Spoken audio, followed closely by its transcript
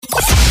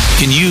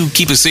Can you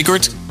keep a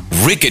secret?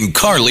 Rick and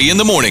Carly in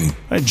the morning.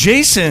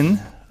 Jason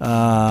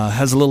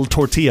has a little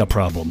tortilla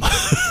problem.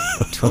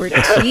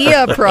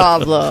 Tortilla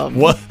problem.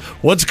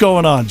 What's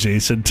going on,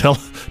 Jason? Tell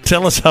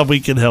us how we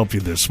can help you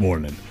this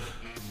morning.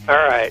 All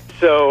right,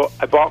 so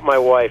I bought my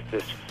wife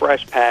this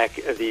fresh pack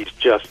of these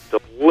just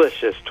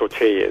delicious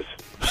tortillas.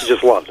 She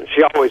just loves them.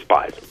 She always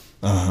buys them.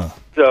 Uh-huh.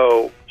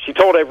 So she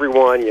told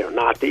everyone,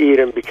 not to eat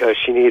them because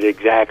she needed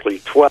exactly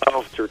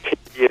 12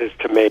 tortillas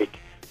to make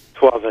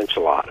 12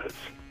 enchiladas.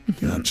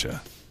 Gotcha.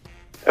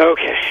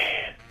 Okay.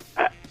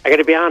 I got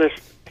to be honest,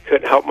 I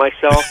couldn't help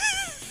myself.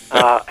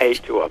 I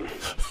ate 2 of them.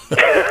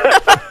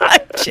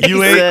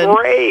 You ate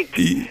great.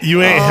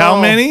 You ate how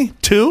many?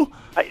 2? 2.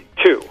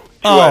 2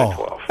 out of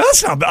 12.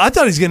 That's not bad. I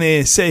thought he was going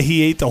to say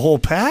he ate the whole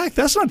pack.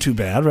 That's not too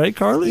bad, right,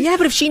 Carly? Yeah,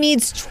 but if she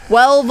needs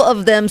 12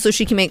 of them so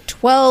she can make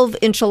 12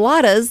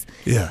 enchiladas,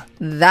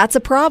 that's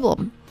a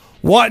problem.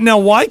 What? Now,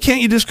 why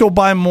can't you just go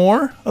buy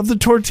more of the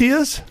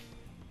tortillas?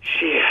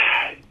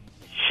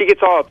 She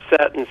gets all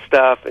upset and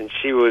stuff, and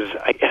she was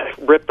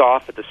ripped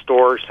off at the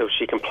store, so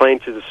she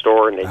complained to the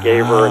store, and they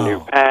gave her a new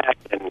pack.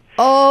 And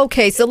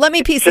okay, so let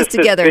me piece this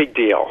together. Big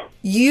deal.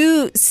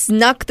 You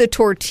snuck the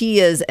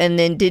tortillas and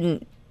then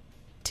didn't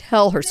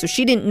tell her, so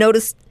she didn't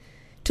notice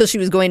till she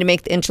was going to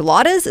make the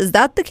enchiladas? Is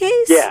that the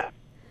case? Yeah.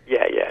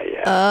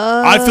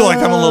 I feel like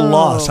I'm a little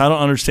lost. I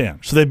don't understand.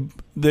 So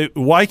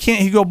why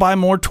can't he go buy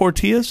more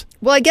tortillas?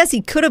 Well, I guess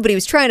he could have, but he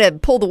was trying to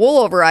pull the wool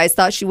over her eyes,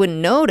 thought she wouldn't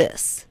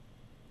notice.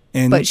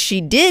 But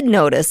she did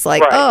notice,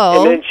 right.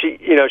 And then she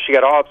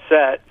got all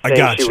upset. I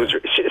got you.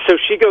 So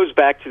she goes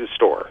back to the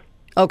store.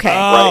 Okay.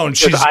 Oh, right?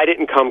 Because I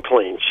didn't come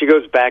clean. She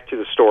goes back to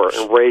the store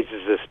and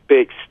raises this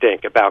big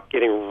stink about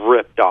getting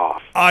ripped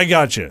off. I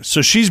got you.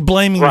 So she's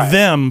blaming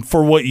them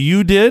for what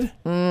you did?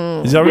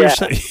 Is that what you're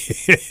saying?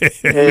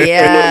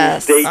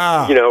 Yes. And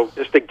then they,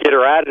 just to get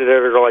her out of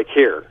there, they're like,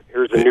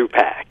 here's a new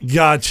pack.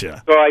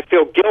 Gotcha. So I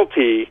feel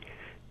guilty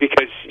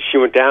because she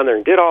went down there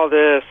and did all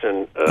this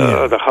and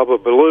the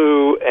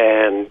hubbubaloo,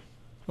 and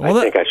I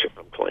think I should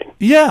come clean.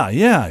 Yeah.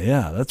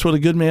 That's what a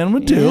good man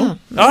would do.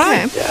 Yeah. All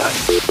right. Yeah.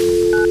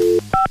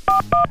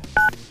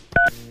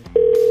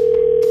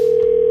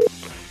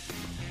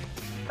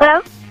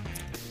 Hello?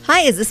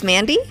 Hi, is this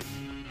Mandy?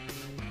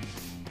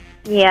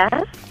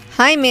 Yes.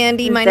 Hi,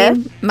 Mandy.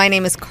 Who's My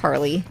name is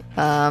Carly.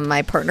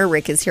 My partner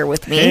Rick is here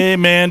with me. Hey,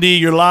 Mandy,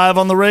 you're live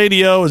on the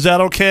radio. Is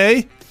that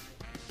okay?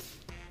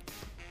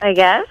 I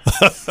guess.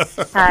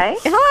 Hi.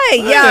 Hi.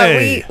 Yeah,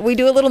 Hey. we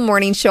do a little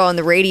morning show on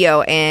the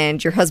radio,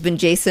 and your husband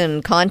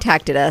Jason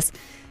contacted us.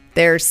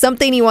 There's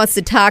something he wants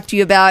to talk to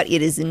you about.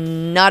 It is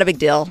not a big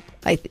deal.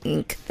 I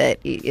think that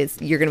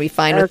you're going to be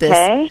fine with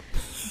this.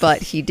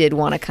 But he did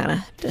want to kind of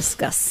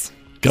discuss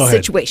the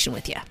situation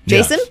with you.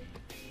 Jason?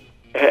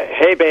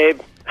 Hey, babe.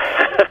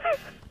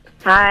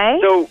 Hi.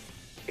 So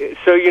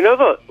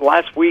the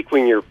last week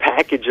when your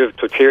package of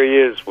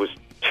tortillas was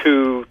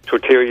 2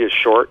 tortillas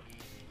short?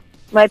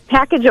 My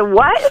package of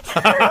what?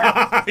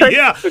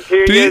 Yeah.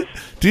 Tortillas.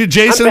 Do you,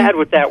 Jason? I'm bad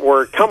with that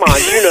word. Come on,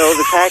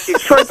 the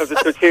package of the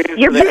tortillas.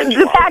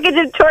 The package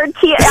of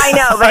tortilla. I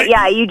know, but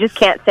you just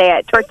can't say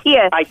it.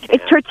 Tortilla.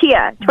 It's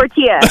tortilla.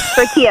 Tortilla.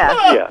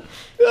 Yeah.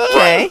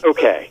 Okay.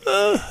 Okay.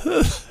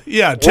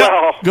 Yeah.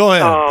 Go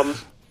ahead.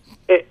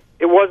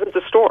 It wasn't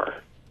the store.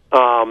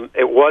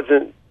 It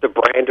wasn't the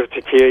brand of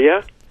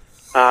tortilla.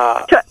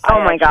 Oh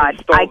my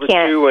God! I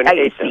can't.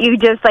 You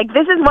just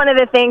this is one of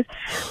the things.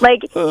 I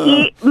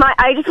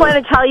just want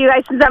to tell you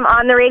guys, since I'm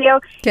on the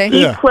radio,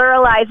 he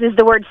pluralizes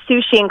the word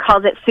sushi and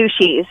calls it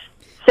sushis.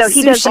 So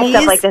he does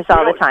stuff like this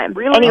all the time.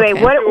 Really? Anyway,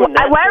 why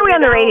are we on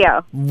the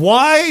radio?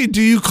 Why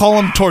do you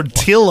call them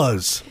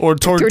tortillas or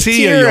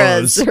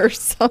tortillas or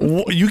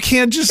something? You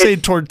can't just say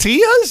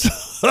tortillas.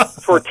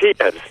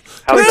 Tortillas.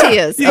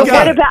 Tortillas.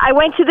 What about I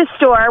went to the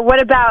store?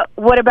 What about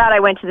I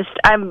went to the?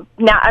 I'm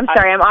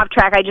sorry, I'm off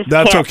track. I just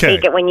can't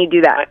take it when you do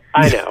that.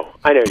 I know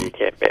you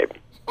can't, babe.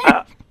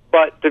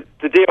 But the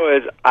deal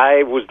is,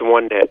 I was the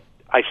one that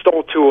I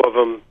stole 2 of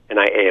them and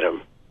I ate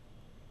them.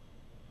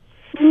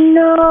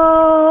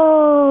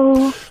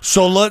 No.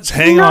 So let's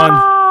hang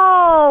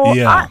on.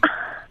 Yeah.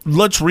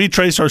 Let's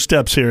retrace our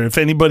steps here. If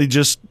anybody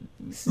just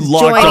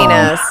locked joining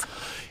on. us.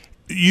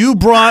 You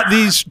brought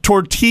these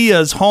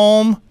tortillas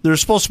home. There's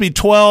supposed to be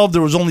 12.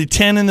 There was only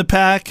 10 in the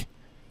pack.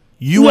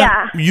 You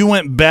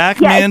went back,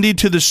 Mandy,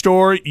 to the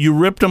store. You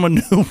ripped them a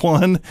new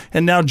one,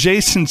 and now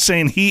Jason's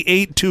saying he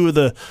ate 2 of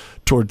the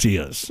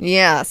tortillas.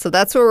 Yeah, so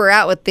that's where we're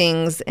at with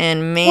things.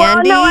 And Mandy,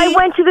 well, no, I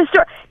went to the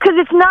store because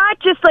it's not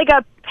just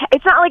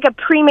it's not like a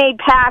pre-made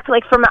pack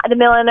from the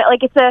mill, and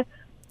it's a.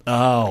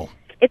 Oh.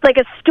 It's like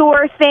a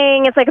store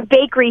thing. It's like a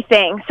bakery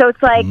thing. So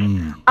it's like,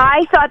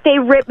 I thought they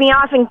ripped me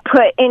off and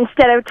put,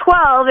 instead of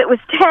 12, it was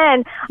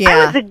 10.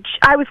 Yeah.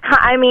 I was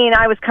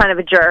kind of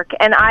a jerk.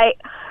 And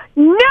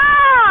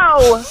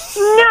no!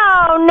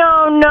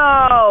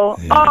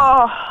 Yeah.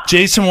 Oh.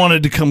 Jason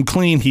wanted to come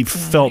clean. He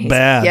felt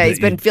bad. Yeah, he's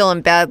been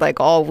feeling bad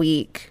all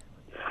week.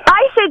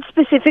 I said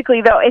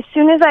specifically, though, as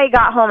soon as I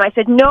got home, I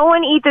said, no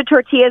one eat the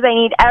tortillas. I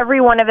need every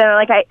one of them.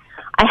 I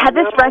had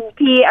this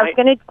recipe.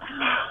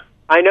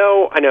 I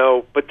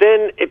know. But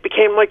then it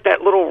became like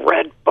that little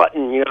red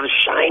button, the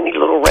shiny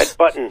little red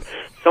button.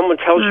 Someone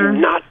tells you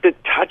not to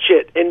touch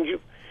it, and you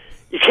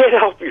can't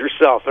help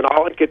yourself. And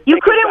all I could You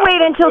couldn't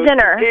wait until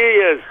dinner.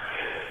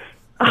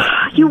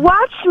 You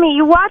watched me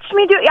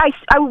do it.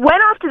 I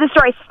went off to the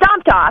store. I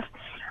stomped off.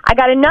 I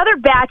got another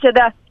batch of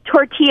the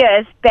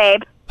tortillas,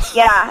 babe.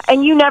 Yeah,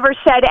 and you never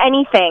said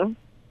anything.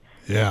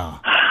 Yeah.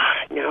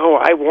 No,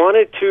 I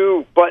wanted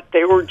to, but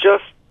they were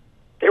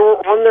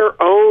on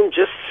their own,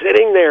 just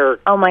sitting there.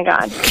 Oh, my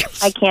God.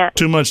 I can't.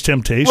 Too much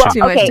temptation.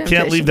 Well, okay. You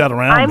can't leave that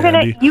around,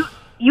 Mandy.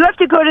 You have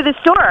to go to the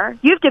store.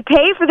 You have to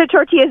pay for the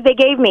tortillas they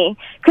gave me,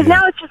 because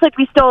now it's just like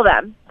we stole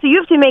them. So you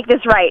have to make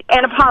this right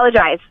and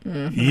apologize.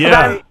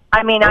 Yeah.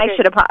 I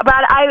should apologize.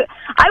 But I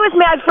was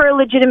mad for a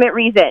legitimate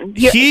reason.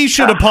 He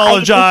should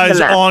apologize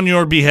on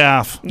your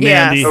behalf,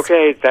 Mandy.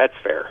 Okay, that's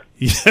fair.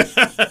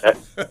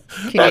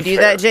 Can you do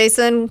that,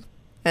 Jason?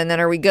 And then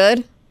are we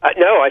good?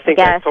 No, I think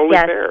that's totally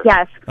fair.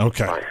 Yes.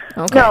 Okay.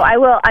 No, I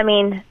will. I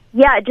mean,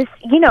 just,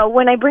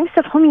 when I bring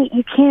stuff home,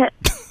 you can't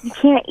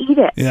eat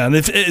it. Yeah, and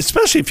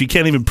especially if you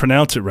can't even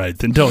pronounce it right,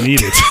 then don't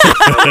eat it.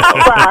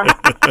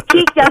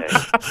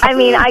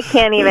 I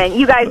can't even.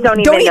 You guys don't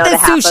even know the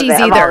half of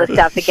it, of all the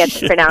stuff that gets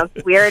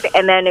pronounced weird,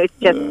 and then it's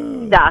just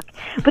stuck.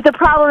 But the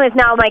problem is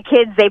now my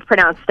kids, they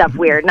pronounce stuff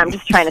weird, and I'm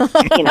just trying to,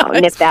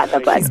 nip that in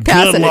the bud.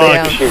 Good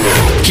luck.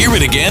 Hear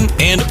it again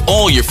and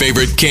all your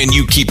favorite Can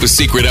You Keep a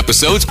Secret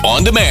episodes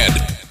on demand